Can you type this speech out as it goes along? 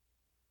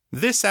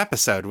This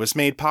episode was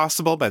made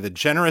possible by the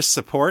generous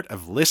support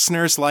of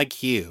listeners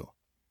like you.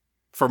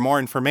 For more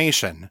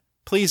information,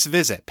 please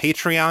visit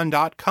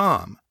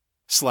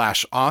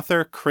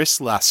patreon.com/author Chris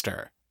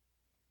Lester.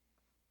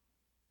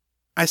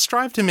 I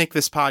strive to make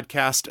this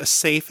podcast a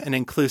safe and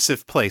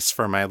inclusive place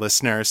for my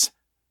listeners.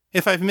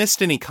 If I've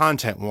missed any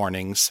content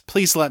warnings,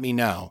 please let me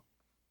know.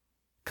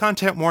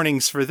 Content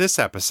warnings for this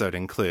episode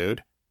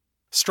include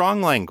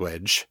strong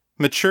language,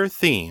 mature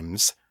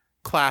themes,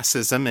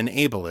 classism and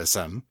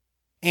ableism,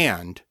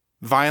 and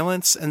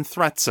violence and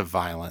threats of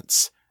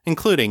violence,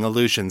 including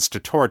allusions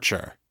to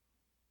torture.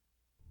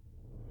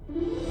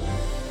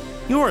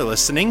 You're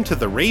listening to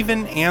The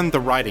Raven and the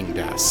Writing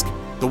Desk,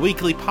 the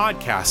weekly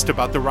podcast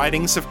about the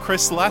writings of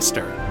Chris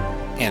Lester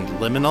and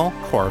Liminal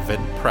Corvid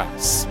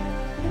Press.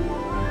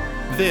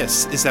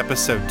 This is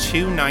episode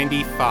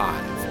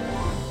 295.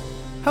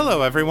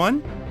 Hello,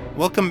 everyone.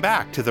 Welcome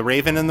back to The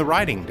Raven and the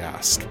Writing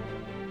Desk.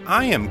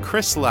 I am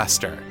Chris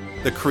Lester,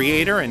 the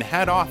creator and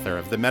head author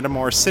of the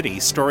Metamor City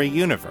story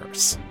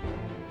universe.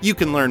 You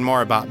can learn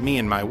more about me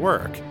and my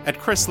work at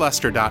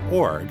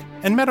chrislester.org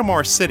and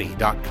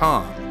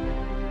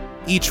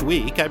metamorcity.com. Each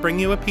week, I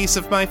bring you a piece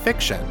of my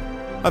fiction,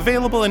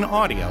 available in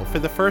audio for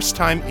the first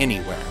time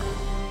anywhere.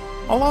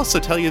 I'll also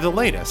tell you the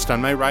latest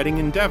on my writing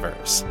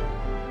endeavors.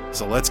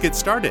 So let's get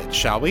started,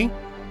 shall we?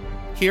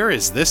 Here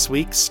is this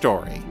week's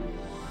story.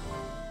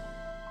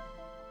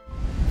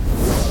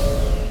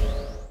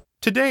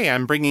 Today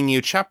I'm bringing you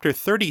Chapter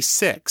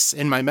 36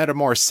 in my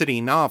Metamor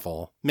City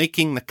novel,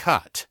 Making the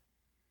Cut.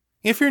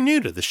 If you're new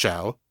to the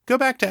show, go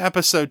back to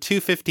episode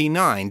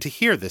 259 to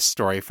hear this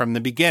story from the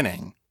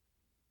beginning.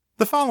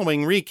 The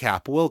following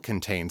recap will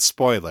contain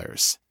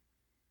spoilers.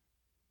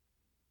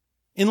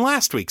 In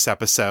last week's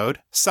episode,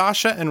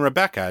 Sasha and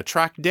Rebecca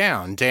tracked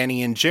down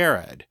Danny and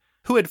Jared,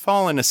 who had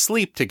fallen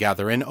asleep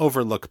together in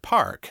Overlook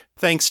Park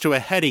thanks to a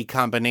heady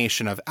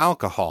combination of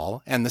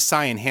alcohol and the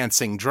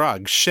psi-enhancing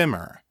drug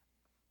Shimmer.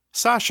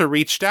 Sasha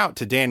reached out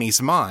to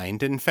Danny's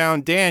mind and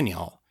found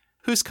Daniel,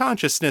 whose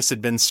consciousness had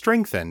been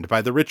strengthened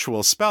by the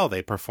ritual spell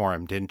they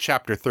performed in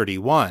Chapter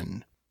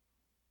 31.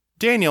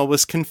 Daniel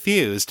was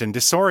confused and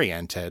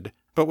disoriented,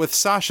 but with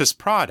Sasha's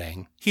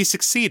prodding, he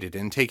succeeded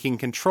in taking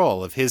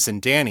control of his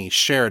and Danny's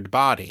shared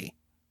body.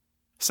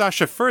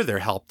 Sasha further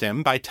helped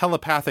him by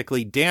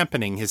telepathically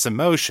dampening his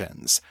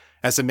emotions,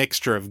 as a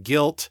mixture of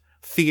guilt,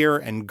 fear,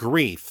 and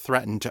grief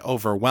threatened to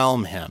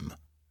overwhelm him.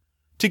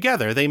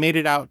 Together, they made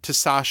it out to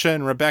Sasha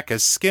and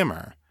Rebecca's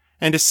skimmer,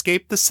 and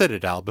escaped the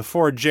Citadel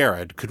before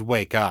Jared could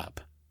wake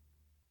up.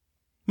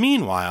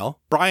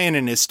 Meanwhile, Brian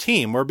and his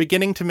team were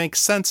beginning to make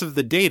sense of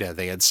the data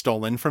they had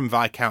stolen from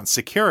Viscount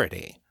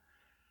Security.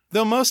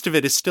 Though most of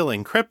it is still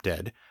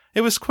encrypted,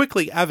 it was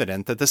quickly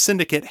evident that the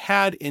Syndicate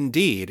had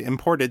indeed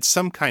imported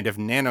some kind of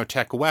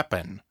nanotech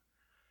weapon.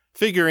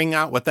 Figuring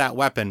out what that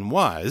weapon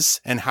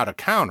was, and how to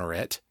counter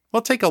it,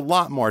 will take a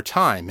lot more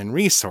time and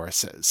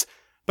resources,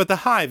 but the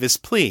Hive is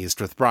pleased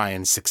with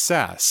Brian's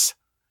success.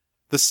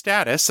 The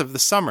status of the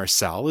Summer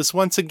Cell is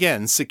once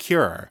again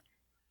secure.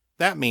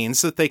 That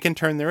means that they can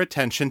turn their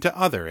attention to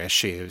other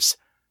issues,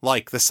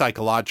 like the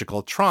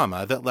psychological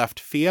trauma that left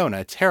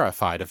Fiona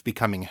terrified of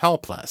becoming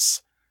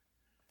helpless.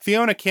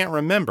 Fiona can't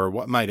remember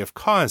what might have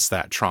caused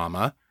that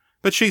trauma,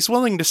 but she's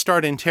willing to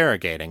start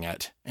interrogating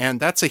it, and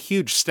that's a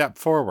huge step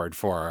forward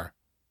for her.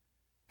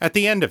 At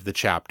the end of the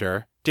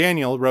chapter,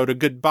 Daniel wrote a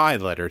goodbye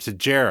letter to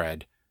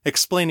Jared,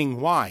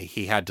 explaining why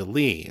he had to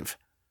leave.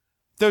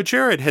 Though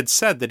Jared had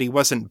said that he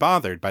wasn't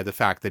bothered by the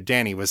fact that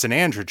Danny was an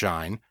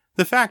androgyne,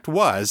 the fact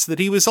was that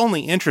he was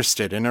only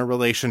interested in a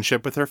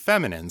relationship with her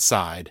feminine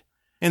side.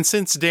 And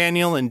since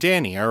Daniel and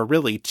Danny are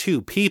really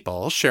two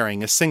people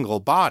sharing a single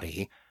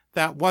body,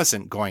 that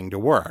wasn't going to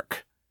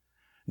work.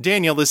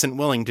 Daniel isn't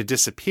willing to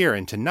disappear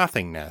into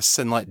nothingness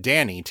and let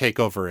Danny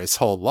take over his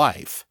whole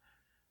life.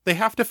 They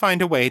have to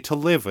find a way to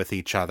live with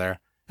each other,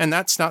 and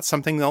that's not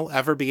something they'll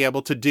ever be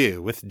able to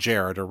do with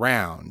Jared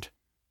around.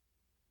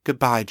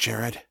 "Goodbye,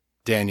 Jared,"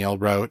 Daniel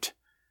wrote.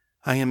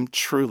 "I am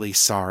truly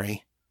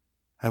sorry.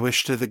 I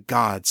wish to the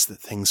gods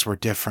that things were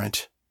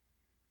different.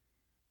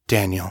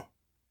 Daniel."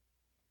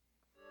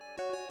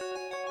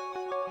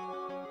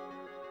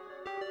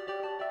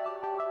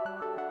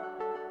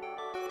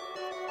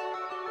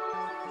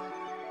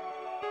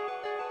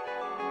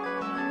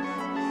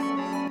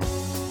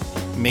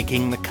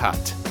 Making the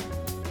Cut,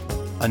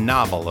 a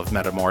novel of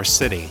Metamor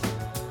City,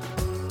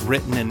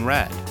 written and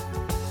read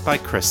by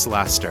Chris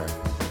Lester.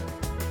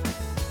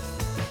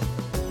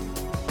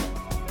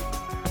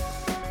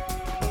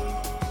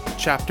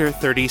 Chapter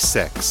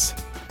 36.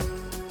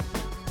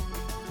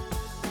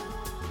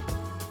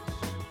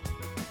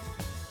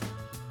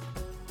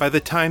 By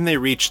the time they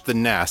reached the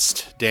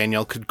nest,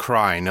 Daniel could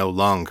cry no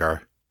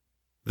longer.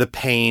 The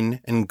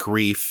pain and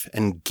grief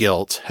and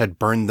guilt had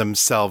burned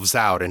themselves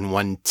out in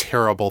one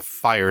terrible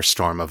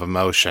firestorm of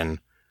emotion,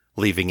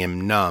 leaving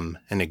him numb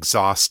and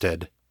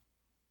exhausted.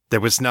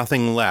 There was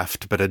nothing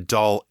left but a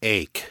dull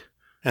ache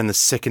and the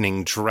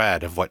sickening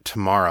dread of what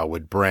tomorrow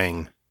would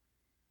bring.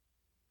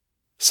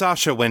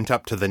 Sasha went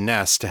up to the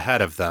nest ahead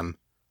of them.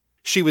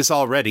 She was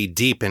already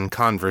deep in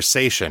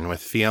conversation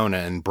with Fiona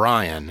and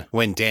Brian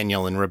when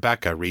Daniel and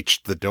Rebecca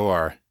reached the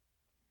door.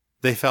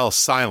 They fell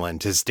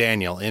silent as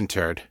Daniel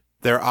entered,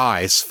 their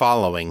eyes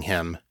following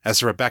him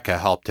as Rebecca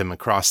helped him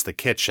across the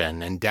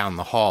kitchen and down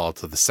the hall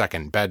to the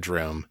second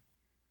bedroom.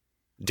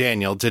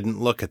 Daniel didn't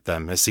look at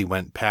them as he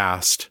went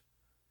past.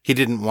 He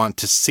didn't want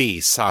to see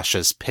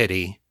Sasha's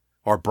pity,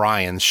 or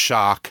Brian's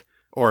shock,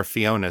 or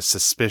Fiona's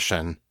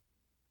suspicion.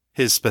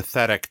 His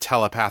pathetic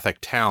telepathic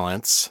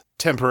talents,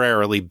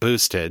 temporarily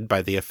boosted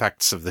by the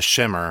effects of the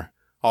shimmer,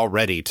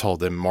 already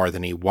told him more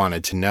than he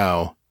wanted to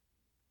know.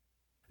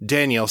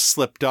 Daniel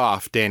slipped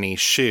off Danny's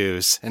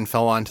shoes and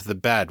fell onto the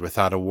bed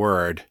without a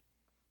word.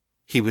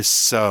 He was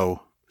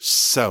so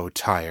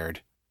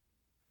tired.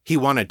 He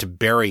wanted to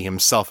bury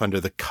himself under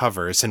the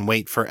covers and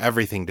wait for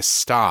everything to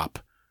stop.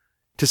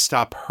 To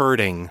stop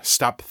hurting,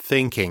 stop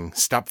thinking,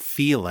 stop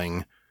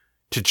feeling.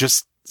 To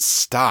just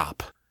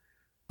stop.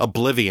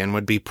 Oblivion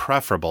would be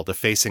preferable to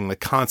facing the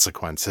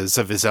consequences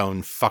of his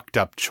own fucked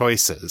up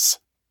choices.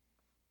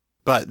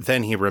 But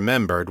then he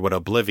remembered what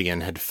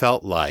oblivion had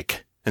felt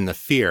like, and the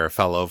fear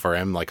fell over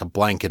him like a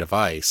blanket of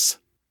ice.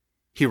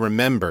 He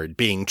remembered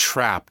being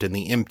trapped in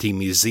the empty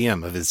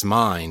museum of his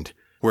mind,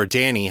 where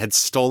Danny had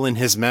stolen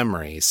his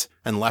memories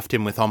and left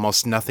him with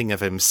almost nothing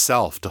of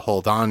himself to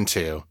hold on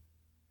to.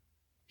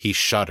 He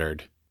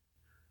shuddered.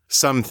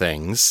 Some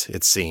things,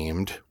 it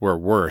seemed, were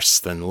worse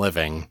than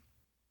living.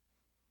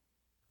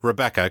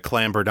 Rebecca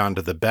clambered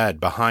onto the bed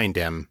behind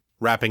him,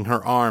 wrapping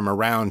her arm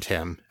around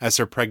him as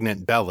her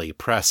pregnant belly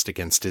pressed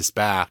against his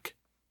back.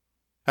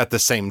 At the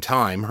same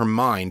time, her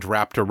mind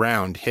wrapped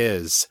around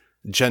his,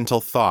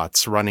 gentle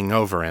thoughts running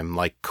over him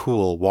like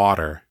cool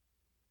water.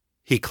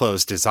 He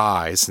closed his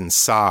eyes and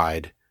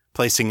sighed,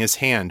 placing his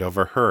hand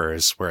over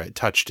hers where it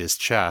touched his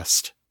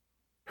chest.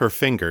 Her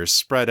fingers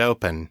spread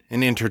open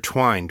and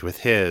intertwined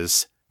with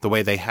his, the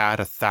way they had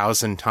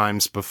 1,000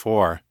 times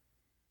before.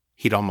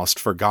 He'd almost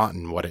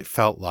forgotten what it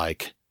felt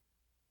like.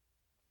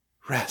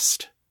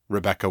 "Rest,"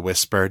 Rebecca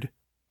whispered.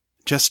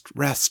 "Just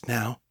rest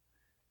now.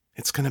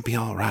 It's gonna be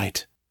all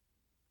right."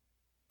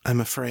 "I'm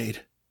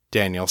afraid,"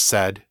 Daniel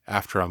said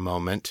after a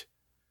moment.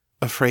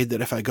 "Afraid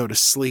that if I go to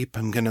sleep,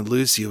 I'm gonna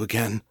lose you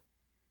again.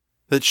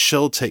 That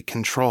she'll take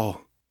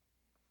control."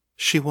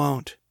 "She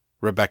won't,"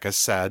 Rebecca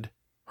said,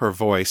 her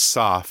voice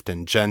soft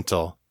and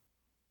gentle.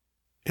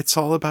 "It's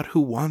all about who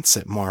wants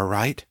it more,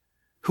 right?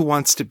 Who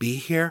wants to be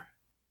here?"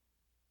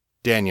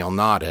 Daniel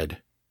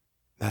nodded.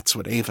 "That's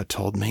what Ava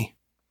told me."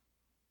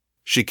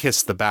 She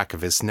kissed the back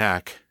of his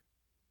neck.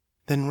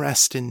 "Then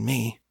rest in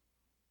me.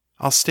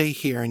 I'll stay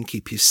here and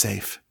keep you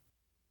safe.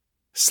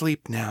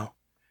 Sleep now,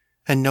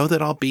 and know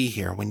that I'll be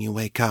here when you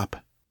wake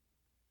up."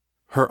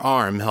 Her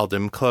arm held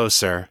him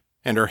closer,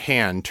 and her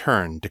hand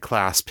turned to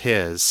clasp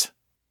his.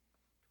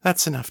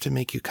 "That's enough to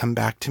make you come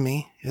back to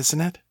me,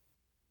 isn't it?"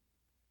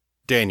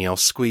 Daniel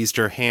squeezed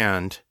her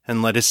hand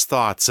and let his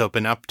thoughts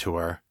open up to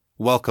her,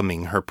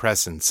 welcoming her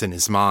presence in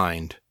his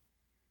mind.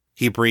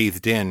 He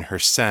breathed in her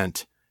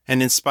scent,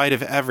 and in spite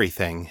of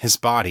everything, his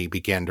body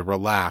began to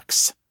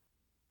relax.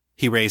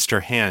 He raised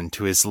her hand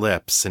to his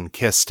lips and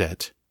kissed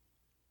it.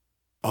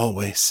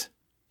 "Always,"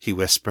 he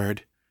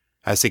whispered,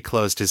 as he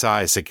closed his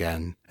eyes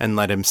again and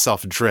let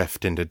himself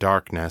drift into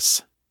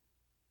darkness.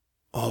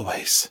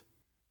 "Always."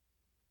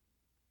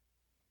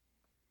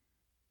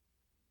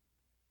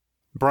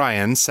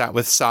 Brian sat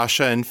with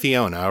Sasha and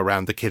Fiona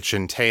around the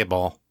kitchen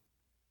table.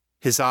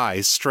 His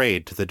eyes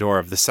strayed to the door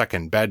of the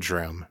second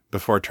bedroom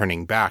before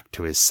turning back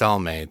to his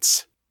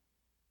cellmates.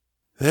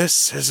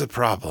 "This is a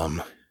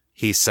problem,"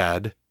 he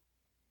said.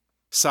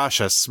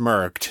 Sasha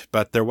smirked,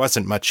 but there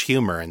wasn't much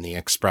humor in the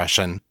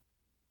expression.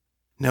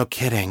 "No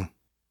kidding."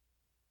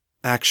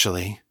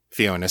 "Actually,"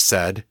 Fiona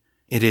said,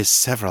 "it is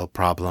several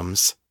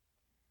problems."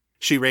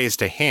 She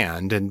raised a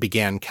hand and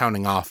began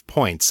counting off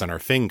points on her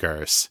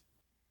fingers.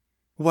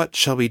 "What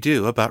shall we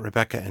do about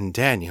Rebecca and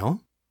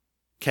Daniel?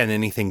 Can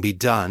anything be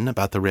done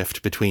about the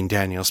rift between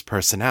Daniel's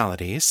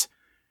personalities?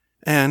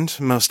 And,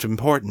 most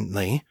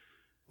importantly,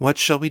 what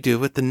shall we do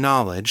with the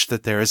knowledge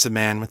that there is a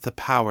man with the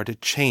power to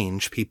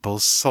change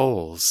people's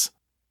souls?"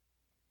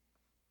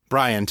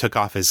 Brian took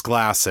off his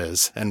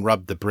glasses and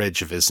rubbed the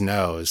bridge of his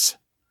nose.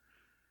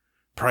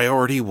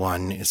 "Priority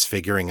 1 is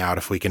figuring out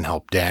if we can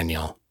help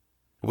Daniel.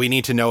 We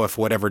need to know if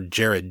whatever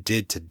Jared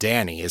did to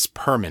Danny is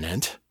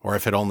permanent, or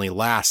if it only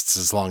lasts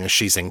as long as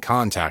she's in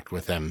contact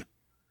with him.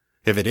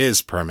 If it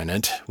is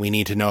permanent, we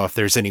need to know if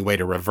there's any way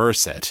to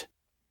reverse it."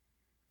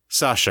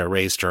 Sasha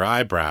raised her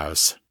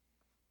eyebrows.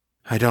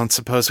 "I don't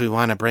suppose we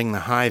want to bring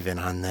the Hive in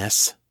on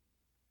this."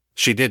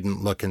 She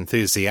didn't look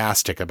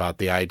enthusiastic about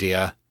the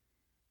idea.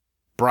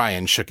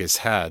 Brian shook his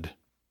head.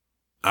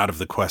 "Out of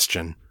the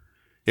question.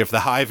 If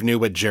the Hive knew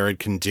what Jared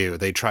can do,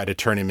 they'd try to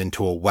turn him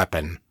into a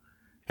weapon.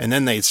 And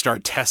then they'd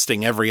start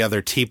testing every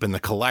other teep in the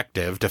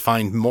collective to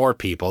find more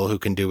people who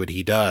can do what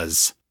he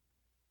does.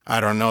 I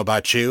don't know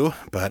about you,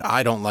 but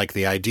I don't like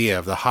the idea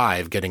of the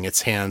Hive getting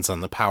its hands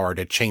on the power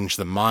to change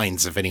the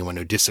minds of anyone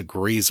who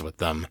disagrees with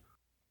them."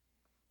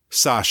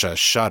 Sasha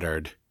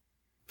shuddered.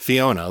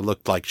 Fiona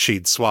looked like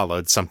she'd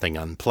swallowed something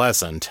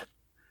unpleasant,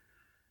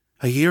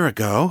 A year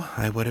ago,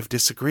 I would have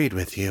disagreed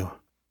with you.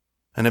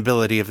 An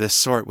ability of this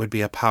sort would be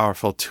a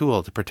powerful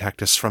tool to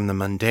protect us from the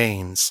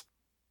mundanes.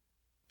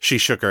 She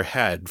shook her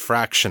head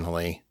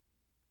fractionally.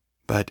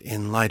 But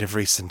in light of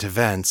recent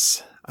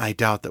events, I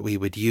doubt that we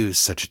would use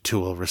such a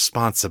tool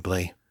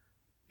responsibly.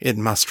 It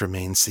must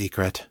remain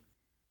secret.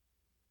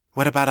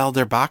 What about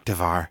Elder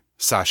Bakhtavar?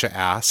 Sasha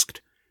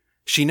asked.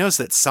 She knows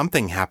that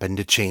something happened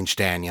to change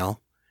Daniel.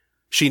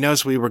 She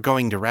knows we were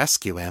going to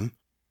rescue him.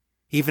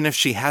 Even if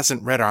she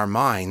hasn't read our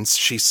minds,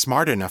 she's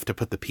smart enough to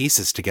put the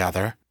pieces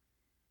together.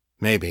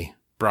 Maybe,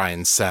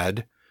 Brian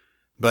said.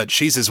 But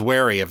she's as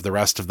wary of the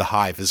rest of the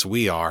hive as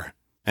we are,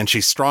 and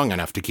she's strong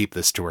enough to keep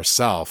this to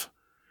herself.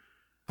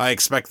 I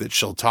expect that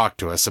she'll talk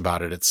to us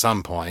about it at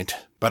some point,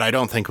 but I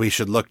don't think we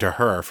should look to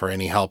her for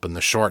any help in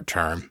the short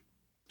term.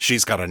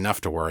 She's got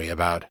enough to worry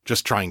about,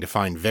 just trying to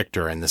find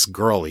Victor and this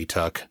girl he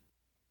took.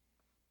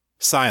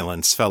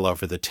 Silence fell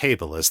over the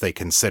table as they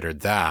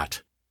considered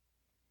that.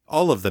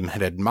 All of them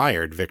had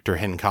admired Victor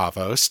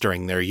Hinkavos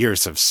during their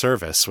years of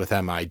service with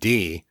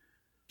MID.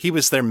 He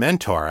was their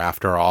mentor,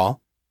 after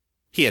all.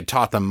 He had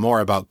taught them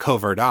more about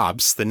covert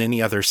ops than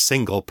any other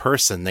single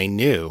person they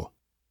knew.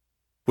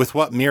 With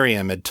what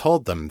Miriam had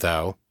told them,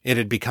 though, it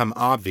had become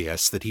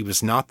obvious that he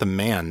was not the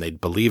man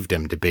they'd believed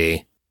him to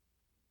be.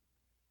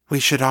 We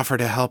should offer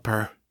to help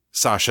her,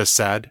 Sasha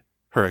said,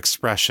 her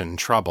expression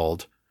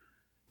troubled.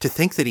 To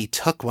think that he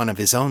took one of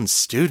his own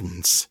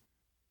students.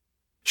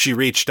 She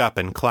reached up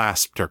and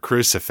clasped her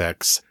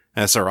crucifix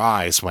as her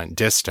eyes went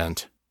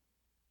distant.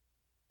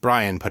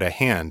 Brian put a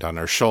hand on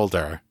her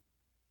shoulder.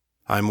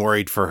 I'm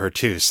worried for her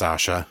too,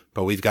 Sasha,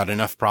 but we've got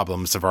enough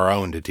problems of our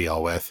own to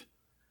deal with.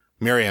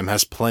 Miriam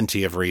has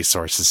plenty of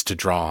resources to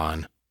draw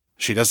on.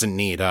 She doesn't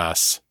need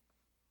us.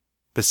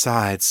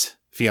 Besides,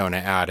 Fiona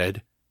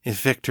added,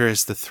 if Victor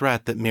is the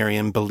threat that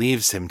Miriam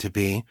believes him to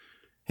be,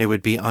 it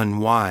would be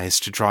unwise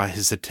to draw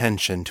his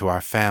attention to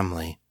our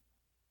family.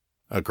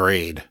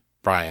 Agreed,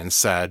 Brian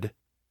said.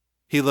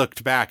 He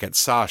looked back at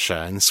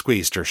Sasha and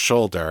squeezed her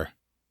shoulder.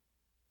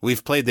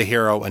 We've played the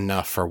hero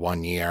enough for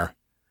 1 year.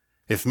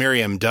 If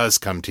Miriam does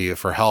come to you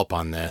for help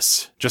on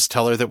this, just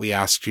tell her that we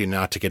asked you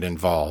not to get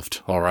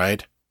involved, all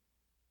right?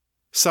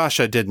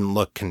 Sasha didn't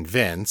look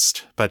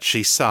convinced, but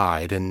she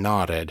sighed and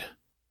nodded.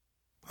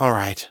 All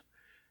right.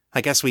 I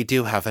guess we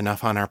do have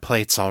enough on our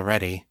plates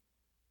already.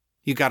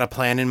 You got a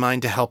plan in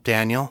mind to help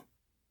Daniel?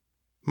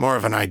 More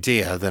of an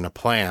idea than a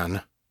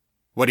plan.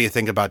 What do you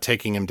think about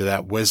taking him to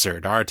that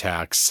wizard,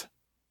 Artax?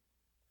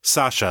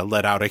 Sasha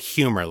let out a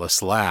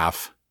humorless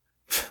laugh.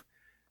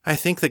 I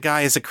think the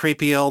guy is a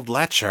creepy old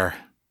lecher,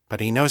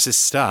 but he knows his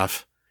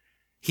stuff.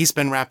 He's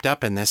been wrapped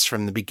up in this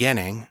from the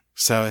beginning,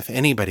 so if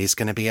anybody's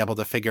going to be able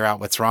to figure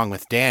out what's wrong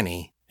with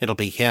Danny, it'll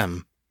be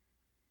him.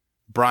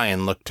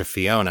 Brian looked to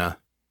Fiona.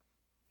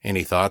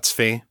 Any thoughts,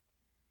 Fee?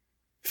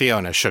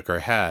 Fiona shook her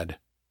head.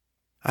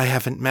 I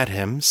haven't met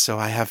him, so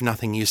I have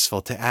nothing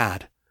useful to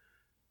add.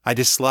 I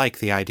dislike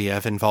the idea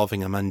of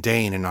involving a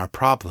mundane in our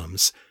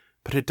problems,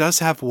 but it does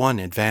have one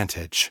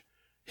advantage.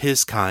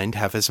 His kind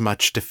have as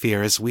much to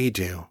fear as we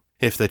do,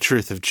 if the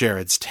truth of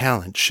Jared's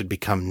talent should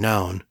become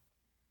known.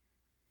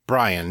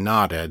 Brian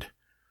nodded.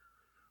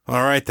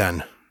 All right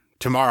then.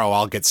 Tomorrow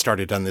I'll get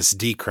started on this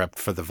decrypt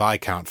for the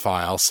Viscount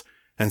files,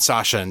 and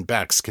Sasha and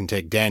Bex can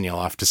take Daniel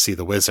off to see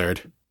the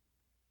wizard.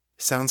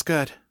 Sounds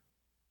good.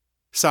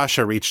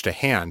 Sasha reached a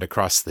hand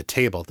across the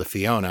table to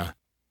Fiona.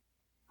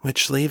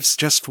 Which leaves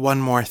just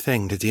one more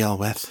thing to deal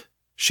with,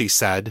 she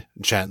said,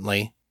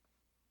 gently.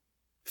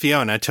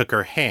 Fiona took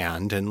her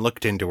hand and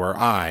looked into her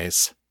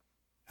eyes.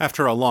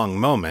 After a long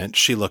moment,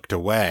 she looked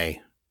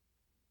away.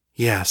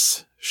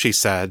 Yes, she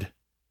said,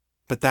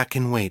 but that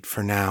can wait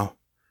for now.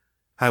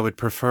 I would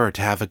prefer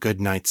to have a good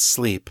night's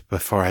sleep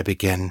before I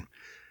begin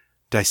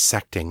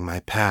dissecting my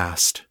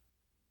past.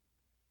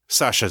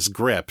 Sasha's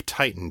grip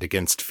tightened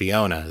against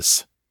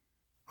Fiona's.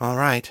 All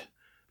right,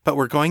 but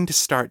we're going to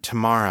start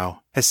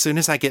tomorrow, as soon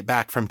as I get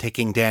back from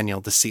taking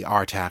Daniel to see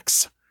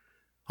Artax.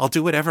 I'll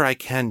do whatever I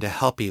can to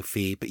help you,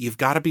 Fee, but you've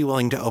got to be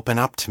willing to open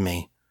up to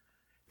me.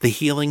 The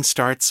healing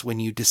starts when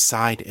you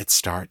decide it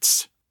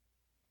starts.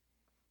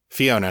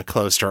 Fiona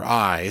closed her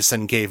eyes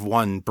and gave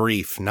one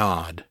brief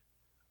nod.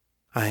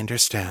 I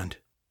understand.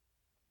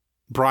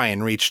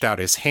 Brian reached out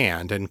his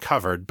hand and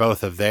covered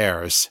both of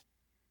theirs.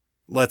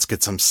 Let's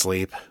get some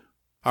sleep.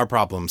 Our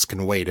problems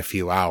can wait a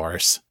few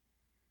hours.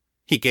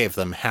 He gave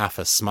them half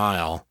a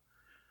smile.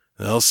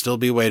 They'll still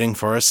be waiting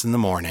for us in the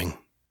morning.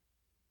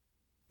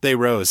 They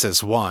rose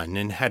as one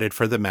and headed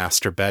for the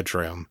master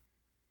bedroom.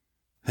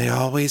 They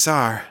always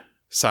are,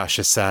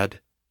 Sasha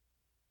said.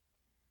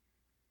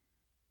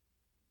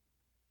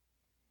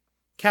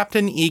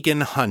 Captain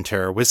Egan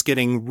Hunter was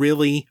getting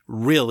really,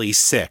 really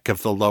sick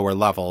of the lower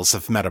levels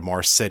of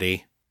Metamor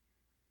City.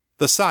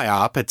 The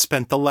PSYOP had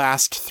spent the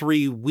last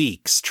 3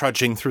 weeks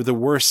trudging through the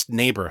worst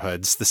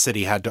neighborhoods the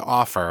city had to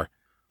offer,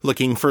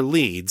 looking for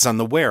leads on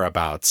the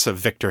whereabouts of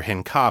Victor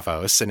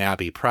Hinkavos and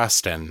Abby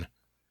Preston.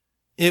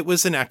 It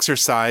was an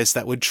exercise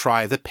that would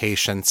try the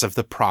patience of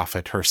the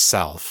prophet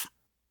herself.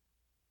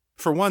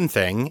 For one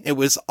thing, it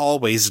was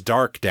always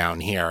dark down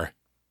here.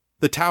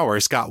 The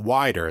towers got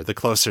wider the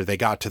closer they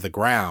got to the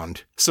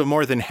ground, so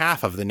more than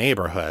half of the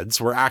neighborhoods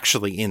were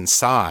actually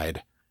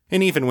inside.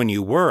 And even when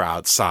you were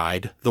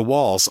outside, the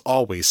walls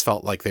always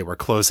felt like they were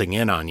closing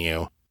in on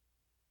you.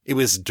 It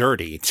was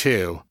dirty,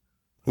 too.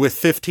 With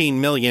 15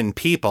 million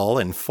people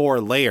and 4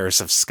 layers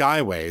of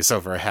skyways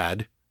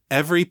overhead,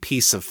 every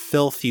piece of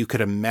filth you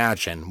could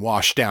imagine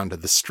washed down to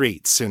the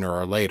streets sooner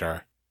or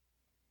later.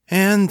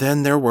 And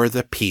then there were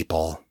the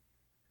people.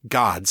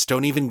 Gods,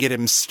 don't even get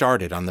him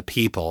started on the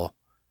people.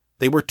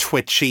 They were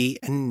twitchy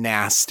and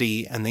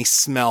nasty, and they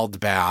smelled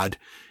bad,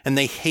 and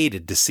they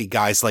hated to see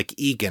guys like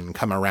Egan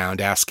come around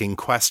asking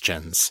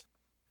questions.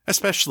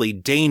 Especially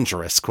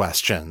dangerous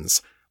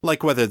questions,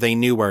 like whether they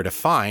knew where to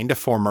find a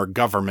former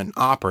government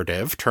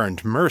operative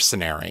turned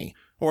mercenary,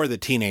 or the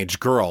teenage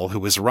girl who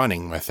was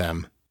running with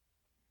him.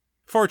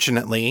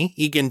 Fortunately,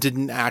 Egan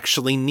didn't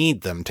actually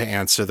need them to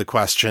answer the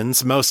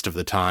questions most of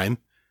the time.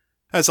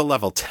 As a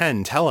level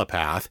 10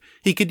 telepath,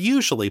 he could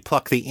usually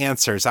pluck the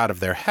answers out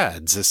of their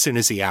heads as soon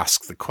as he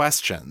asked the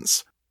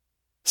questions.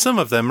 Some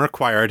of them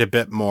required a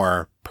bit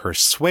more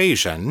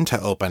persuasion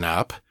to open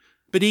up,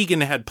 but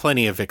Egan had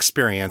plenty of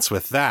experience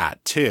with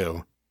that,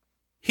 too.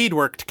 He'd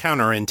worked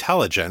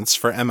counterintelligence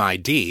for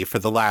MID for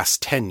the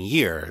last 10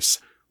 years,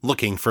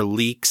 looking for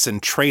leaks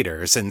and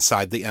traitors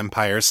inside the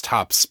Empire's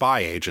top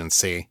spy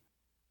agency.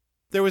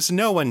 There was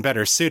no one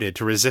better suited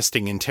to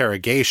resisting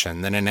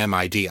interrogation than an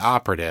MID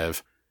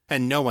operative,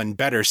 and no one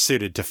better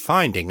suited to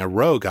finding a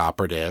rogue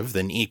operative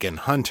than Egan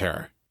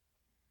Hunter.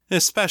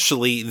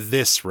 Especially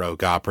this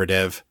rogue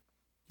operative.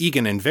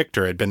 Egan and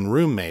Victor had been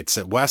roommates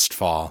at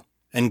Westfall,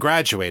 and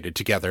graduated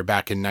together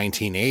back in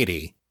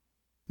 1980.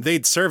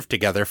 They'd served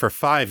together for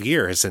 5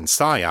 years in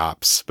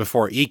PsyOps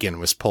before Egan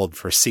was pulled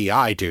for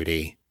CI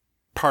duty.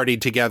 Partied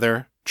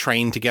together,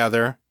 trained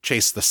together,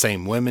 chased the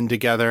same women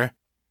together.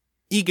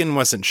 Egan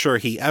wasn't sure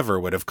he ever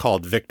would have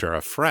called Victor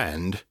a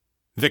friend.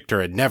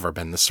 Victor had never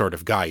been the sort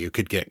of guy you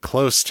could get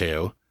close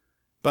to,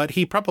 but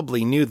he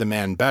probably knew the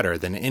man better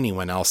than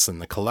anyone else in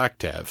the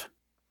collective.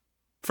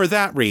 For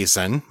that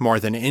reason, more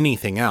than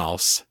anything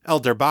else,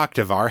 Elder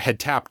Bakhtivar had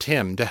tapped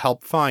him to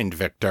help find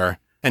Victor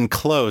and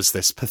close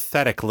this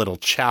pathetic little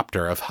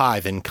chapter of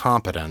Hive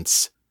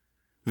incompetence.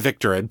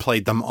 Victor had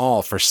played them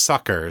all for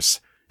suckers,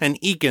 and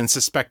Egan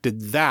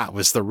suspected that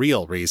was the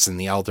real reason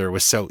the Elder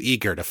was so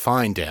eager to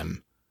find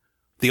him.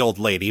 The old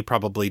lady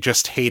probably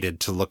just hated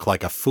to look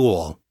like a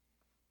fool.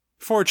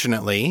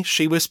 Fortunately,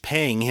 she was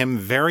paying him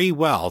very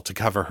well to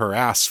cover her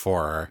ass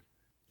for her.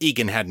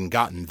 Egan hadn't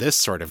gotten this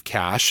sort of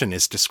cash in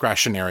his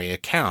discretionary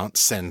account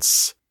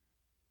since...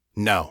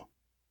 No,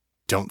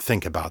 don't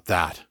think about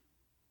that.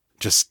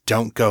 Just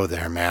don't go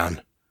there,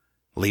 man.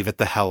 Leave it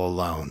the hell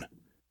alone.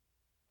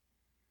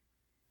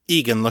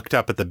 Egan looked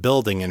up at the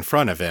building in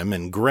front of him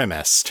and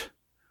grimaced.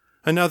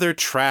 Another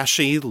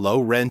trashy,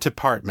 low-rent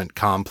apartment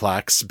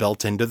complex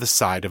built into the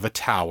side of a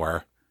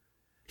tower.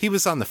 He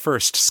was on the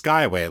first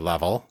skyway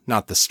level,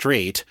 not the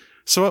street,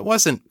 so it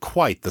wasn't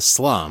quite the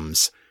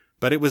slums,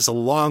 but it was a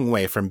long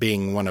way from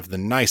being one of the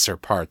nicer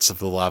parts of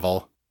the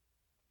level.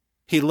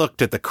 He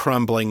looked at the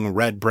crumbling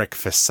red brick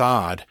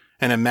facade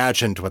and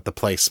imagined what the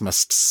place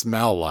must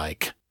smell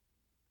like.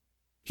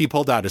 He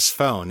pulled out his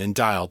phone and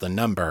dialed a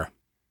number.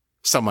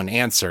 Someone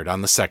answered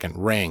on the second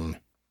ring.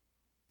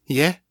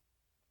 Yeah?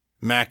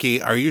 Mackie,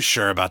 are you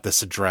sure about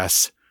this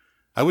address?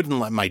 I wouldn't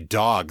let my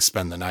dog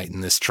spend the night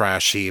in this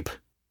trash heap.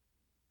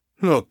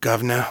 Look,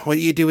 Governor, what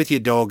you do with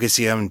your dog is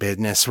your own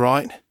business,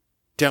 right?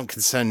 Don't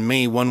concern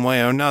me one way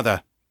or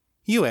another.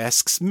 You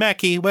asks,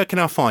 Mackie, where can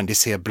I find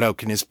this here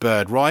bloke and his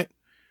bird, right?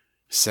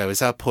 So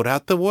as I put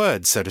out the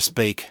word, so to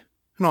speak.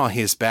 And I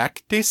hears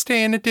back, they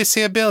stayin' at this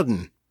here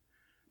building.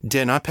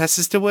 Then I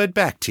passes the word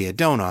back to you,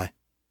 don't I?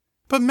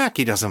 But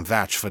Mackie doesn't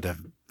vouch for the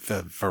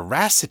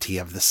veracity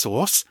of the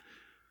source.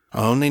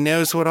 I only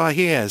knows what I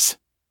hears.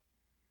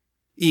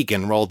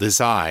 Egan rolled his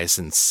eyes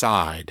and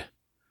sighed.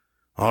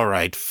 All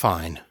right,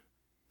 fine.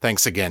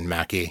 Thanks again,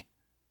 Mackie.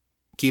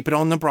 Keep it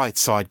on the bright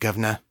side,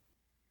 Governor.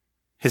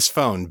 His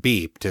phone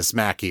beeped as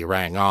Mackie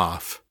rang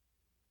off.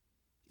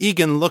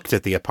 Egan looked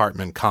at the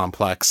apartment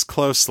complex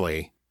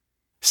closely.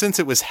 Since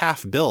it was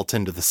half built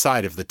into the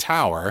side of the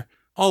tower,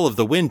 all of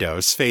the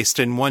windows faced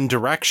in one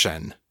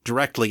direction,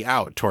 directly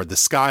out toward the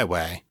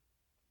skyway.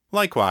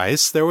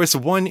 Likewise, there was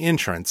one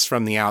entrance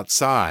from the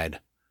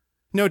outside.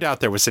 No doubt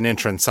there was an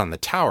entrance on the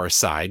tower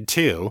side,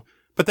 too,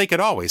 but they could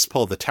always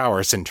pull the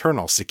tower's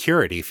internal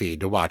security feed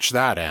to watch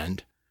that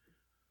end.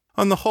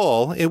 On the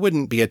whole, it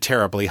wouldn't be a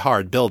terribly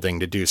hard building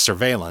to do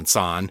surveillance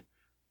on.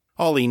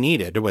 All he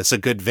needed was a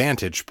good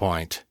vantage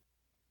point.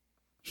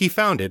 He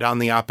found it on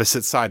the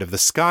opposite side of the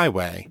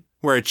skyway,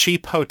 where a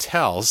cheap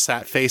hotel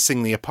sat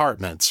facing the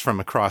apartments from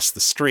across the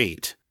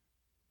street.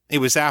 It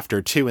was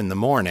after 2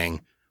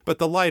 a.m, but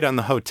the light on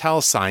the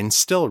hotel sign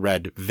still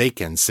read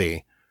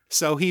vacancy,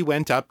 so he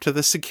went up to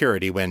the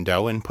security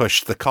window and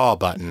pushed the call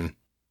button.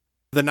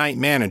 The night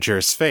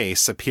manager's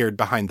face appeared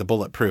behind the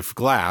bulletproof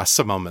glass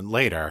a moment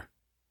later.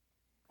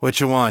 What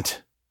you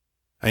want?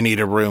 I need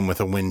a room with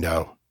a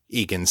window,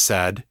 Egan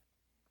said.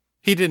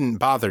 He didn't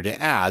bother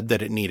to add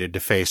that it needed to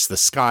face the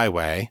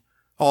skyway.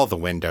 All the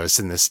windows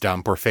in this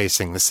dump were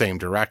facing the same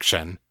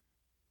direction.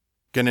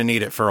 Gonna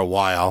need it for a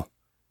while.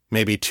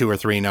 Maybe 2 or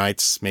 3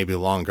 nights, maybe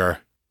longer.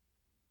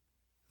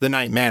 The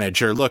night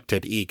manager looked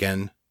at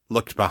Egan,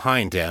 looked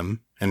behind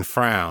him, and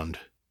frowned.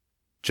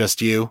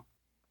 Just you?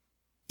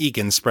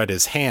 Egan spread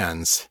his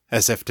hands,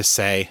 as if to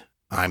say,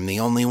 I'm the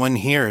only one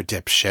here,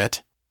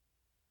 dipshit.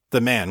 The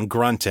man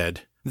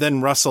grunted,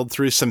 then rustled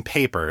through some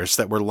papers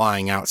that were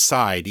lying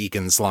outside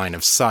Egan's line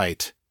of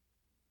sight.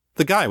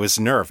 The guy was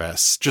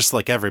nervous, just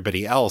like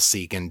everybody else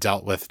Egan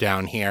dealt with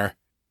down here.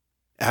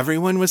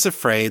 Everyone was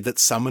afraid that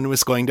someone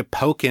was going to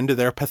poke into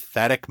their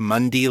pathetic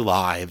Mundy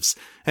lives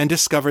and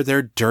discover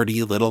their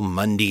dirty little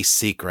Mundy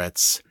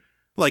secrets.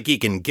 Like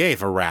Egan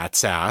gave a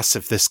rat's ass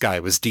if this guy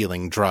was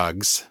dealing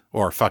drugs,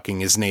 or fucking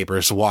his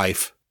neighbor's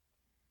wife.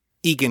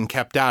 Egan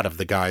kept out of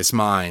the guy's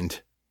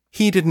mind.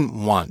 He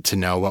didn't want to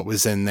know what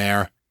was in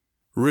there.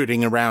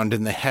 Rooting around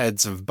in the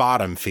heads of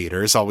bottom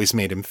feeders always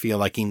made him feel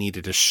like he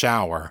needed a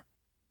shower.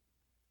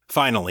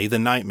 Finally, the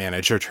night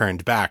manager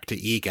turned back to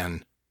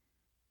Egan.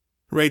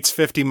 Rate's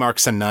 50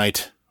 marks a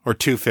night, or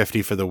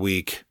 $2.50 for the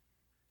week.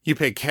 You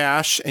pay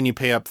cash and you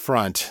pay up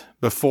front,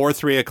 before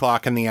 3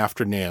 o'clock in the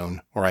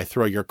afternoon, or I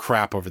throw your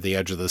crap over the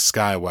edge of the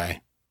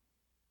skyway.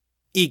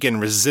 Egan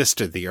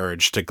resisted the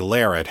urge to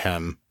glare at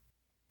him.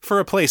 For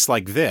a place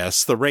like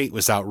this, the rate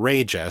was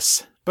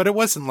outrageous, but it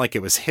wasn't like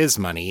it was his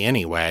money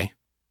anyway.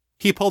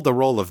 He pulled the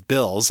roll of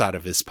bills out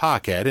of his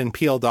pocket and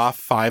peeled off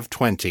 5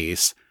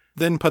 20s,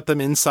 then put them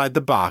inside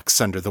the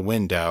box under the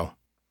window.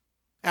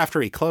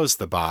 After he closed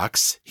the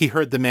box, he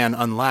heard the man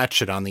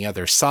unlatch it on the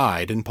other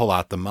side and pull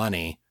out the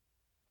money.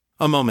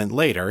 A moment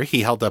later,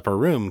 he held up a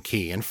room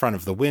key in front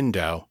of the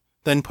window,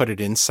 then put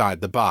it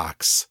inside the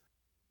box.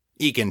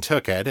 Egan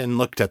took it and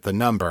looked at the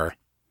number.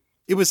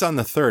 It was on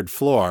the 3rd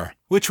floor,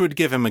 which would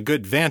give him a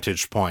good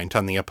vantage point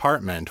on the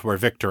apartment where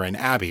Victor and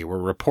Abby were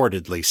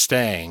reportedly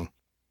staying.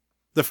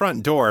 The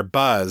front door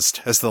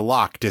buzzed as the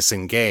lock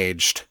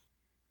disengaged.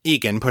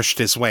 Egan pushed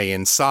his way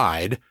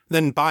inside,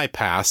 then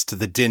bypassed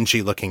the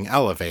dingy-looking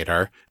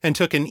elevator and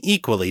took an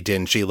equally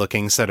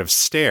dingy-looking set of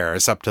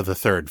stairs up to the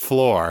 3rd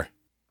floor.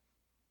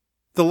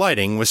 The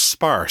lighting was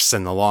sparse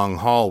in the long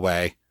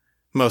hallway.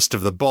 Most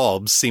of the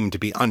bulbs seemed to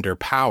be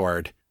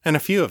underpowered, and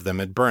a few of them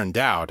had burned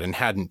out and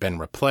hadn't been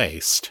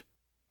replaced.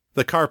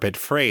 The carpet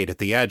frayed at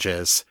the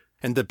edges,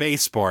 and the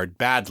baseboard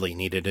badly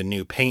needed a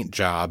new paint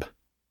job.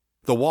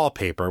 The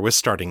wallpaper was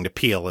starting to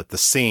peel at the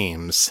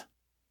seams.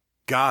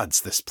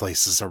 Gods, this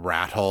place is a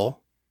rat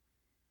hole.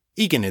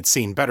 Egan had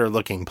seen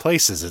better-looking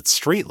places at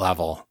street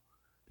level.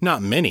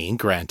 Not many,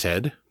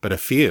 granted, but a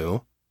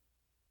few.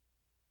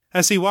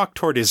 As he walked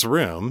toward his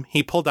room,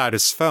 he pulled out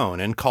his phone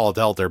and called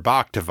Elder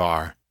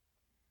Bakhtavar.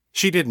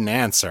 She didn't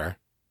answer.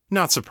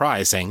 Not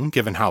surprising,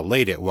 given how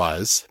late it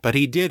was, but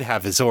he did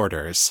have his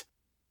orders.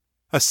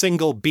 A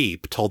single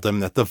beep told him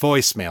that the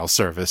voicemail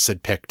service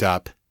had picked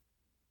up.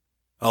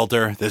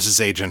 Elder, this is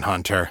Agent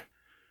Hunter.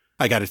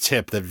 I got a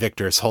tip that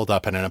Victor's holed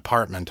up in an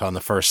apartment on the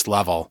 1st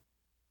level.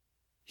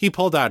 He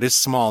pulled out his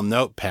small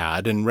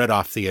notepad and read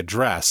off the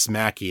address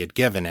Mackie had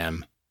given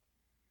him.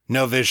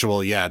 No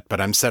visual yet, but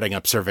I'm setting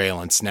up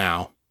surveillance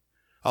now.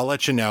 I'll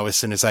let you know as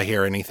soon as I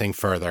hear anything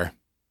further.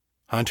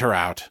 Hunter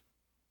out.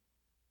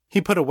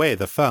 He put away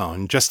the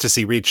phone just as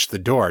he reached the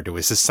door to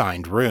his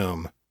assigned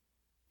room.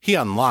 He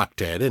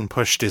unlocked it and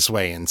pushed his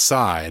way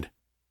inside.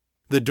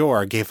 The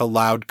door gave a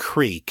loud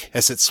creak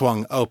as it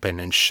swung open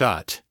and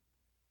shut.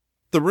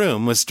 The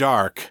room was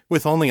dark,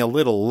 with only a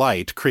little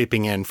light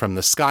creeping in from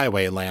the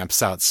skyway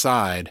lamps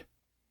outside.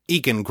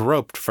 Egan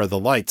groped for the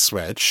light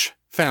switch,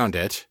 found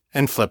it,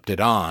 and flipped it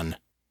on.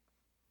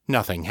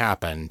 Nothing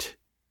happened.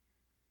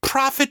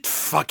 Prophet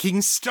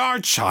fucking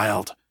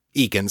Starchild!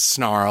 Egan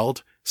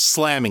snarled,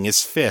 slamming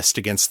his fist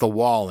against the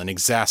wall in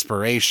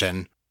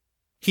exasperation.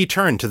 He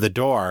turned to the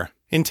door,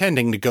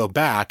 intending to go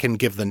back and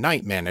give the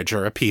night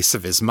manager a piece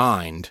of his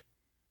mind.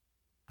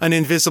 An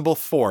invisible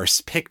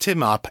force picked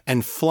him up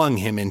and flung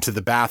him into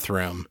the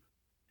bathroom.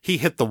 He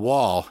hit the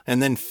wall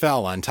and then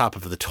fell on top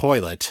of the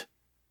toilet.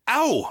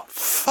 Ow!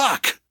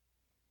 Fuck!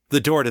 The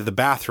door to the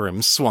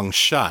bathroom swung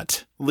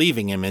shut,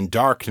 leaving him in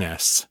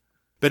darkness.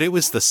 But it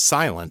was the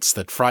silence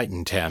that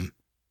frightened him.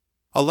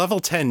 A level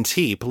 10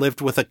 teep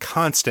lived with a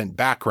constant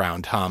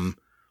background hum,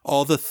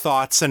 all the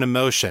thoughts and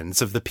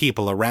emotions of the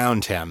people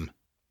around him.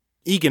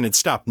 Egan had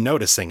stopped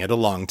noticing it a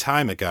long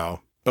time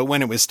ago, but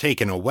when it was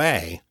taken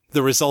away,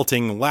 the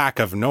resulting lack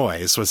of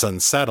noise was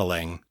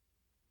unsettling.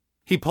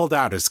 He pulled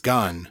out his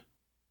gun.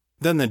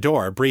 Then the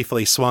door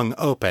briefly swung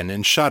open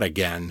and shut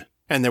again,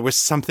 and there was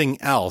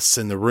something else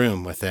in the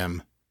room with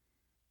him.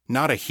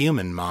 Not a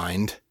human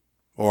mind.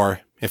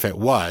 Or, if it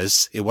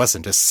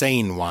wasn't a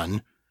sane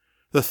one.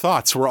 The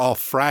thoughts were all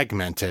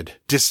fragmented,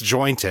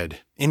 disjointed,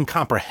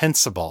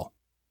 incomprehensible.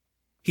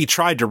 He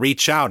tried to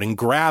reach out and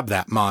grab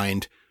that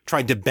mind,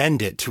 tried to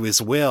bend it to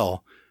his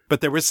will,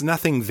 but there was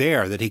nothing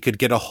there that he could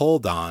get a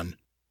hold on.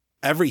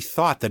 Every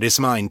thought that his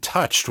mind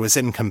touched was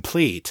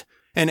incomplete,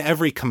 and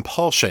every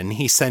compulsion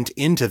he sent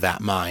into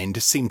that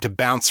mind seemed to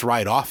bounce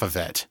right off of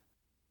it.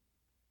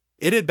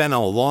 It had been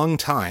a long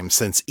time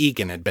since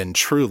Egan had been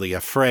truly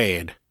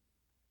afraid.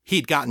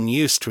 He'd gotten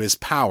used to his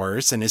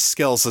powers and his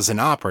skills as an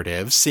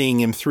operative, seeing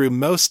him through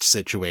most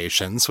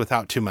situations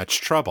without too much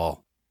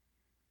trouble.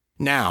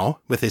 Now,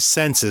 with his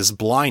senses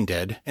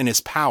blinded and his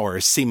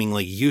powers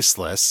seemingly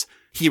useless,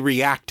 he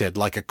reacted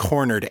like a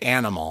cornered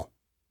animal.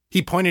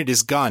 He pointed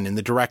his gun in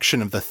the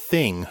direction of the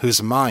thing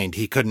whose mind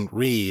he couldn't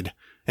read,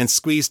 and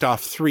squeezed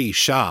off 3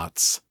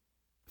 shots.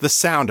 The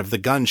sound of the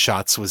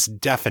gunshots was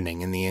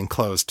deafening in the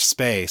enclosed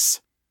space.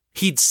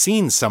 He'd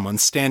seen someone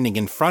standing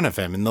in front of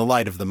him in the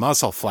light of the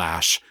muzzle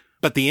flash,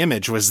 but the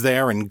image was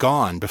there and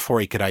gone before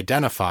he could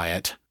identify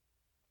it.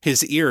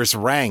 His ears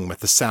rang with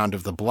the sound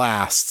of the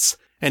blasts,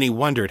 and he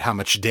wondered how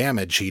much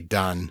damage he'd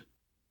done.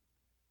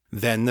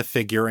 Then the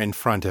figure in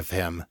front of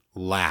him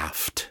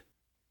laughed.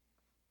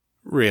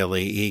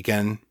 "Really,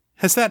 Egan?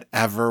 Has that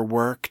ever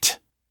worked?"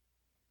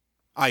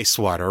 Ice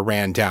water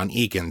ran down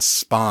Egan's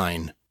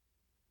spine.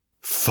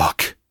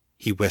 "Fuck,"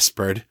 he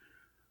whispered.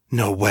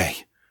 "No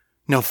way.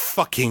 No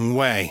fucking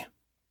way."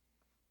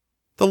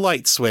 The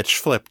light switch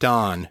flipped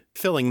on,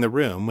 filling the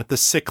room with the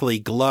sickly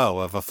glow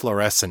of a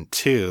fluorescent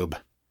tube.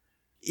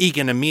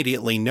 Egan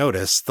immediately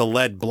noticed the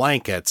lead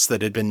blankets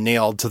that had been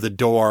nailed to the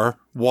door,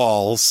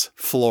 walls,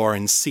 floor,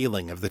 and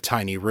ceiling of the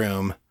tiny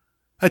room.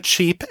 A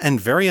cheap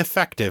and very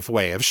effective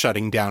way of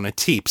shutting down a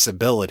Teep's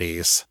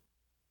abilities.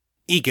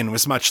 Egan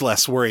was much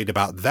less worried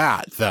about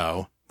that,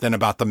 though, than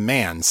about the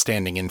man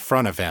standing in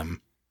front of him.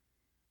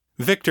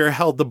 Victor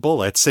held the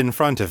bullets in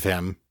front of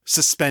him,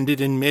 suspended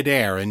in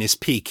midair in his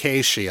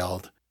PK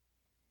shield.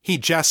 He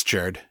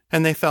gestured,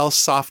 and they fell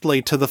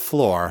softly to the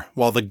floor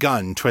while the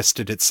gun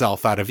twisted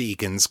itself out of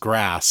Egan's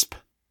grasp.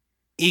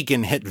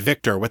 Egan hit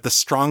Victor with the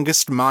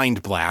strongest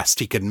mind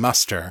blast he could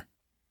muster.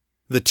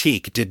 The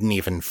teak didn't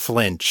even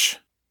flinch.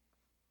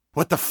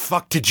 "What the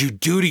fuck did you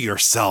do to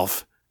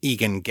yourself?"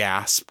 Egan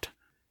gasped.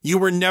 "You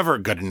were never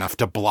good enough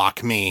to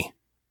block me."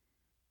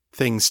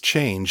 "Things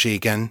change,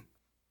 Egan."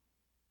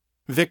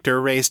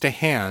 Victor raised a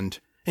hand,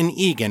 and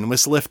Egan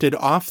was lifted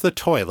off the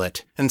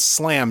toilet and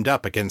slammed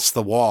up against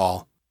the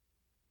wall.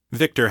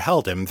 Victor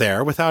held him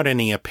there without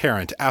any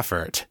apparent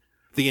effort,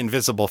 the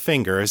invisible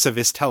fingers of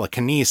his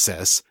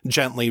telekinesis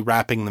gently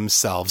wrapping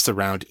themselves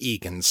around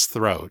Egan's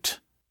throat.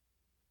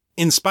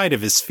 In spite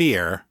of his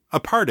fear, a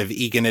part of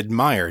Egan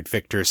admired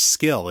Victor's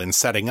skill in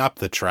setting up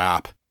the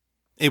trap.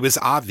 It was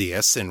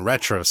obvious in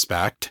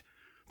retrospect.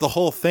 The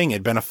whole thing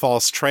had been a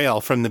false trail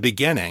from the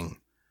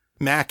beginning.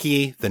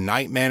 Mackie, the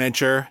night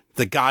manager,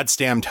 the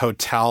goddamned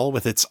hotel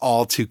with its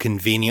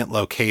all-too-convenient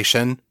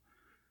location.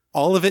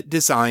 All of it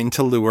designed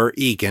to lure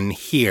Egan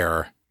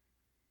here.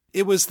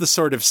 It was the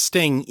sort of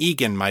sting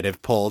Egan might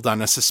have pulled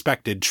on a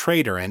suspected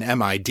traitor in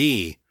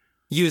MID,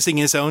 using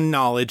his own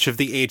knowledge of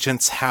the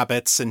agent's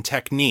habits and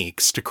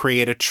techniques to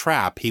create a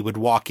trap he would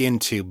walk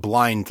into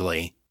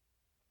blindly.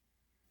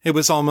 It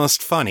was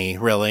almost funny,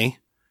 really.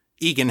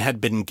 Egan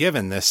had been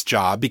given this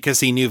job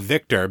because he knew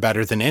Victor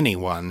better than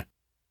anyone.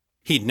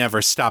 He'd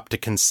never stopped to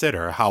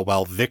consider how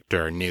well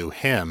Victor knew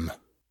him.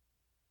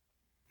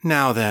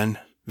 "Now then,"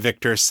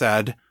 Victor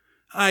said,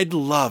 "I'd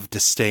love to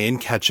stay and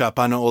catch up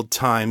on old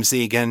times,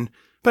 Egan,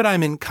 but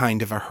I'm in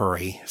kind of a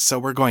hurry, so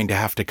we're going to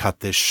have to cut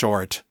this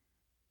short.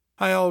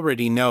 I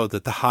already know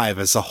that the Hive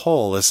as a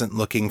whole isn't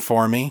looking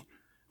for me,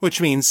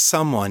 which means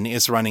someone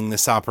is running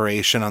this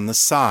operation on the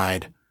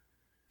side.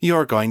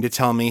 You're going to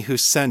tell me who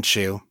sent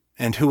you,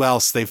 and who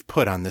else they've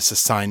put on this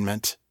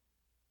assignment."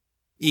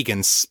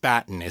 Egan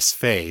spat in his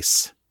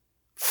face.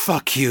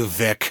 "Fuck you,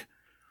 Vic.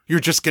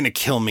 You're just gonna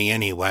kill me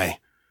anyway.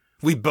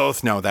 We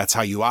both know that's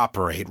how you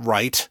operate,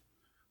 right?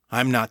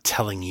 I'm not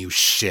telling you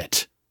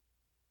shit."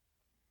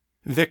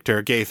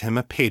 Victor gave him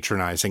a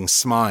patronizing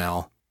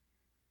smile.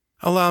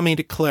 "Allow me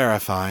to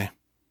clarify.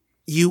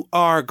 You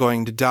are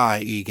going to die,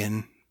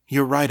 Egan.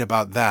 You're right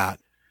about that.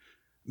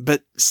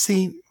 But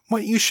see,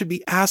 what you should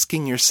be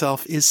asking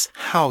yourself is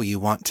how you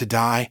want to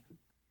die."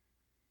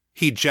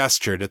 He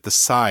gestured at the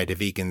side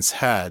of Egan's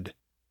head.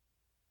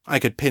 "I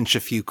could pinch a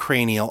few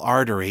cranial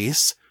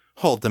arteries,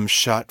 hold them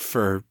shut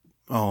for,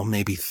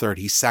 maybe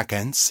 30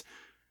 seconds,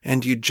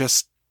 and you'd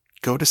just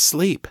go to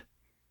sleep.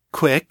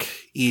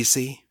 Quick,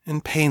 easy,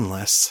 and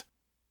painless."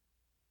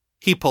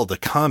 He pulled a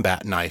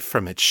combat knife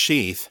from its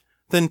sheath,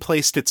 then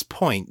placed its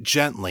point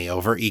gently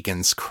over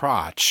Egan's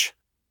crotch.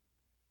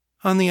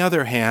 "On the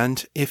other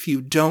hand, if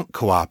you don't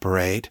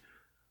cooperate,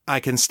 I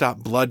can stop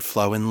blood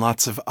flow in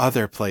lots of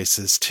other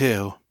places,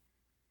 too."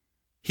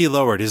 He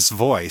lowered his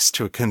voice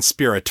to a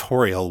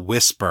conspiratorial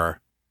whisper.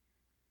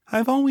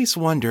 "I've always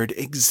wondered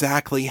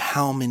exactly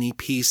how many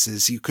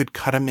pieces you could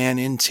cut a man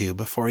into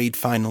before he'd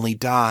finally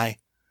die.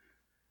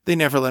 They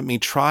never let me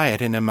try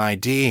it in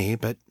MID,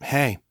 but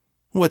hey,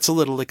 what's a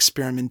little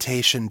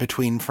experimentation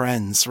between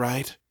friends,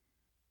 right?"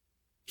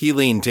 He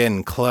leaned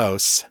in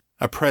close,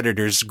 a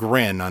predator's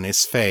grin on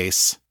his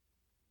face.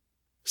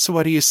 "So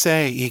what do you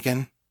say,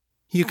 Egan?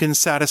 You can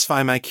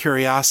satisfy my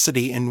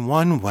curiosity in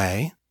one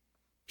way."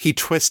 He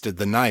twisted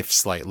the knife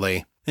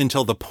slightly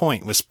until the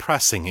point was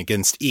pressing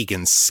against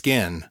Egan's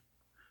skin.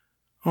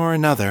 "Or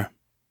another.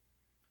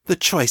 The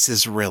choice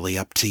is really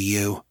up to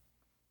you."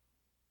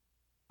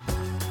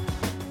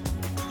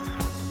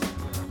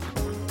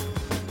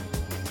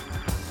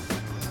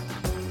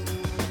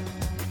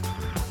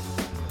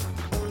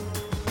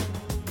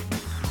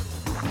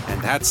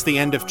 that's the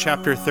end of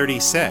Chapter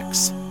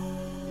 36.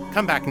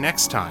 Come back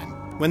next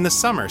time, when the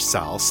summer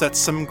cell sets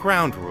some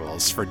ground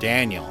rules for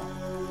Daniel.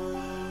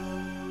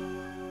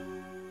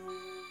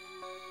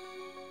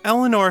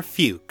 Eleanor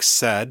Fuchs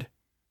said,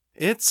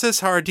 "It's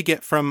as hard to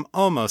get from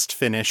almost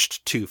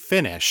finished to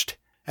finished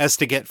as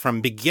to get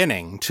from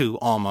beginning to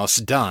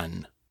almost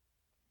done."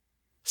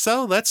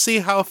 So let's see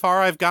how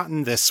far I've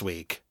gotten this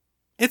week.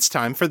 It's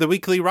time for the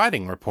weekly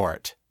writing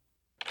report.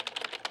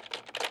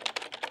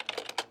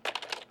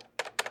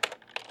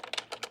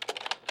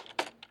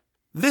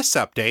 This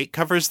update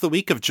covers the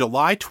week of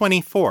July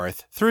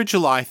 24th through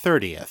July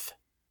 30th.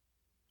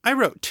 I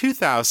wrote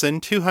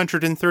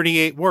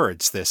 2,238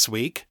 words this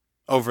week,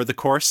 over the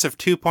course of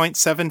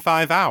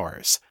 2.75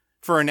 hours,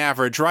 for an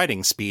average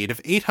writing speed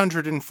of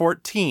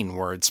 814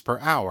 words per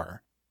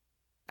hour.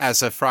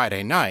 As of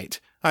Friday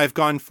night, I've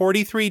gone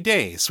 43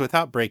 days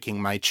without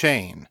breaking my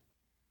chain.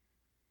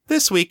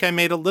 This week I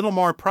made a little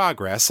more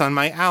progress on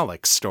my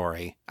Alex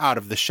story, Out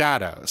of the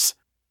Shadows.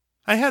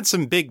 I had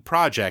some big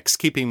projects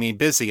keeping me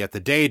busy at the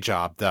day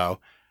job, though,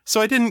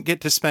 so I didn't get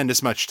to spend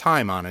as much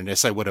time on it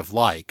as I would have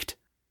liked.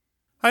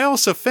 I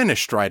also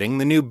finished writing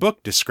the new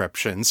book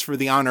descriptions for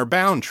the Honor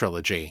Bound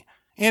trilogy,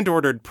 and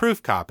ordered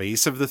proof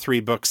copies of the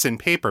 3 books in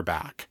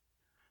paperback.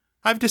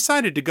 I've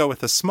decided to go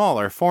with a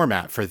smaller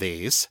format for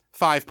these,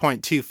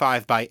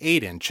 5.25 by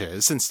 8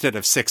 inches instead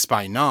of 6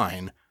 by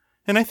 9,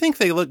 and I think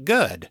they look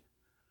good.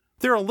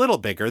 They're a little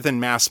bigger than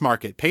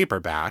mass-market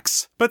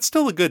paperbacks, but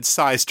still a good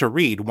size to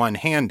read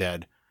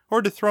one-handed,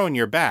 or to throw in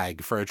your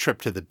bag for a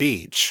trip to the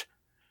beach.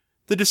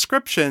 The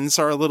descriptions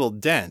are a little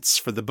dense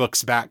for the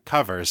book's back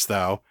covers,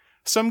 though,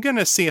 so I'm going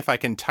to see if I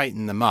can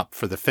tighten them up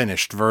for the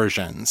finished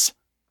versions.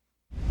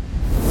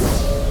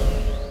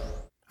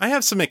 I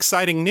have some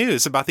exciting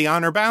news about the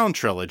Honor Bound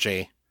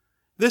trilogy.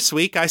 This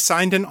week I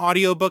signed an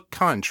audiobook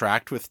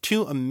contract with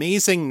 2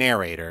 amazing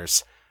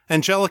narrators,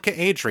 Angelica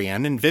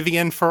Adrian and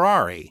Vivian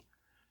Ferrari.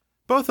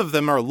 Both of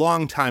them are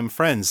longtime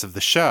friends of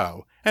the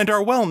show, and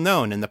are well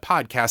known in the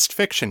podcast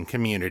fiction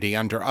community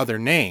under other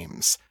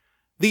names.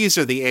 These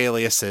are the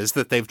aliases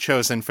that they've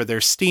chosen for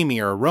their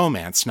steamier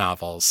romance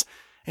novels,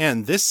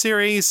 and this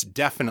series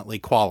definitely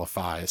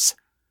qualifies.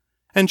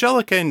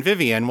 Angelica and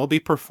Vivian will be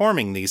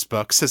performing these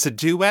books as a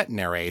duet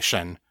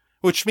narration,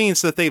 which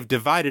means that they've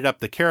divided up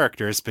the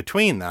characters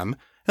between them,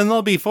 and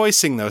they'll be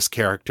voicing those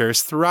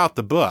characters throughout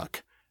the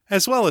book,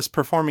 as well as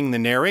performing the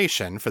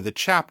narration for the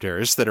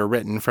chapters that are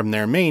written from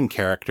their main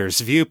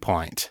character's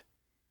viewpoint.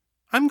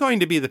 I'm going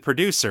to be the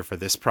producer for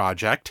this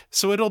project,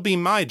 so it'll be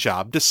my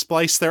job to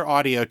splice their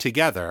audio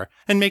together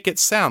and make it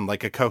sound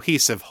like a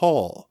cohesive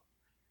whole.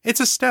 It's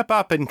a step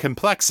up in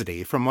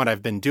complexity from what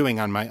I've been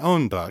doing on my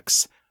own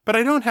books, but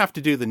I don't have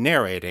to do the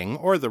narrating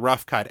or the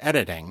rough-cut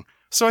editing,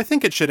 so I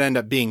think it should end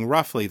up being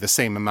roughly the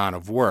same amount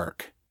of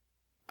work.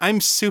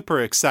 I'm super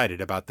excited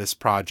about this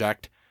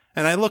project,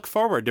 and I look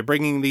forward to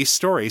bringing these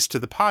stories to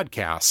the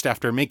podcast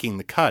after Making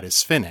the Cut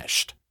is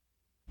finished.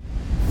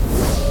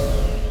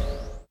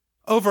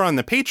 Over on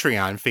the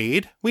Patreon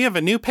feed, we have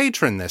a new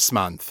patron this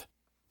month.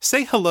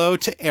 Say hello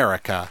to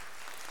Erica.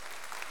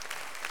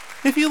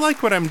 If you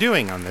like what I'm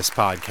doing on this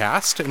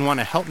podcast and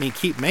want to help me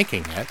keep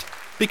making it,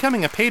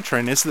 becoming a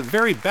patron is the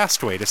very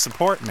best way to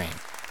support me.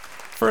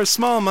 For a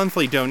small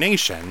monthly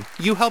donation,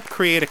 you help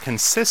create a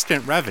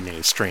consistent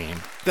revenue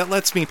stream that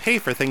lets me pay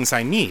for things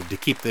I need to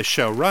keep this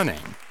show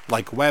running,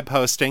 like web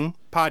hosting,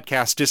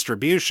 podcast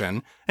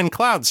distribution, and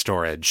cloud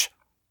storage.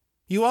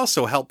 You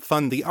also help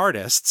fund the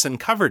artists and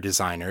cover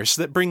designers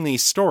that bring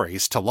these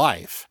stories to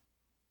life.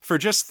 For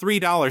just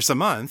 $3 a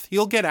month,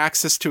 you'll get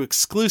access to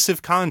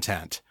exclusive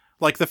content,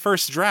 like the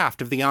first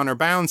draft of the Honor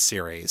Bound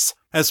series,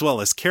 as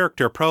well as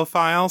character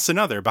profiles and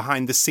other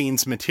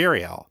behind-the-scenes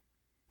material.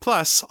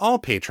 Plus, all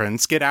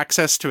patrons get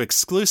access to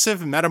exclusive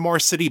Metamor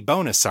City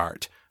bonus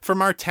art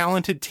from our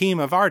talented team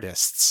of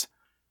artists.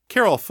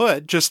 Carol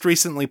Foote just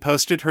recently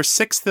posted her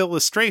 6th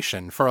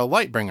illustration for a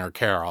Lightbringer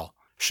Carol,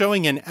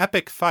 showing an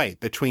epic fight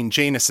between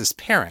Janus's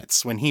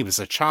parents when he was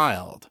a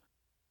child.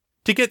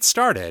 To get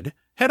started,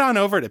 head on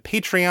over to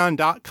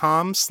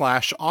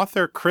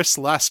patreon.com/author Chris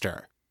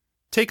Lester.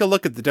 Take a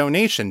look at the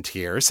donation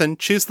tiers and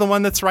choose the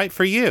one that's right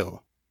for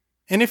you.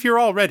 And if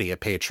you're already a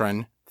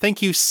patron,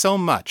 thank you so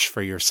much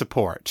for your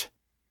support.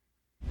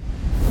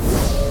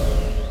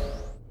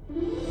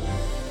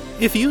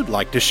 If you'd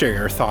like to share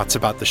your thoughts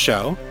about the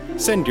show,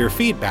 send your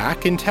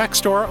feedback in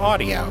text or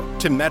audio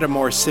to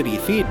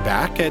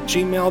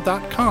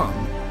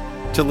metamorcityfeedback@gmail.com.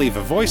 To leave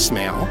a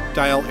voicemail,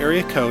 dial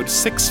area code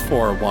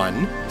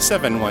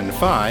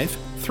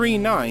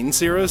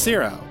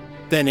 641-715-3900.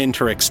 Then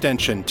enter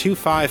extension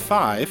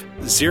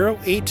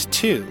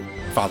 255082,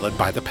 followed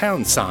by the #.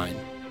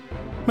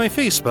 My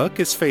Facebook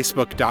is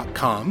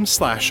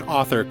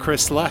facebook.com/author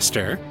Chris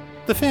Lester.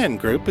 The fan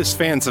group is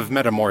Fans of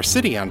Metamor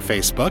City on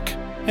Facebook,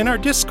 and our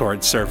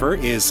Discord server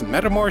is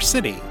Metamor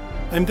City.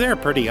 I'm there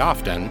pretty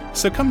often,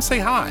 so come say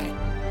hi.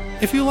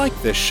 If you like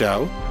this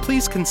show,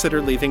 please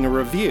consider leaving a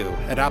review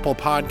at Apple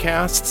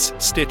Podcasts,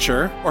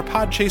 Stitcher, or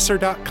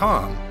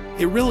Podchaser.com.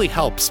 It really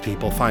helps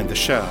people find the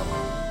show.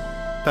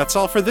 That's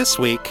all for this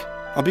week.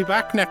 I'll be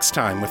back next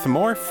time with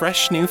more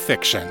fresh new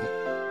fiction.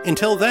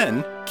 Until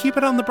then, keep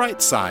it on the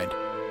bright side.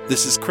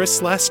 This is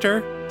Chris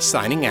Lester,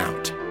 signing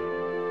out.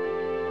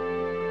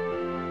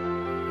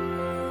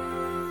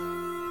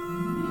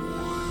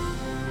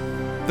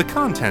 The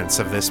contents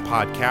of this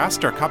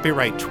podcast are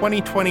copyright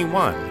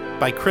 2021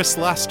 by Chris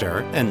Lester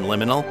and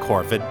Liminal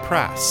Corvid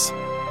Press.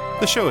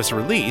 The show is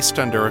released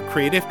under a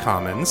Creative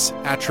Commons,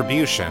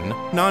 Attribution,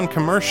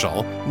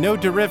 Non-Commercial, No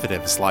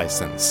Derivatives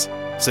license.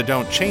 So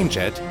don't change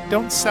it,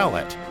 don't sell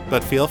it,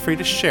 but feel free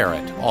to share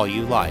it all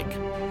you like.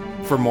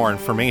 For more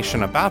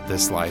information about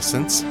this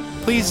license,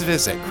 please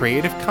visit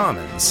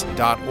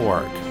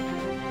creativecommons.org.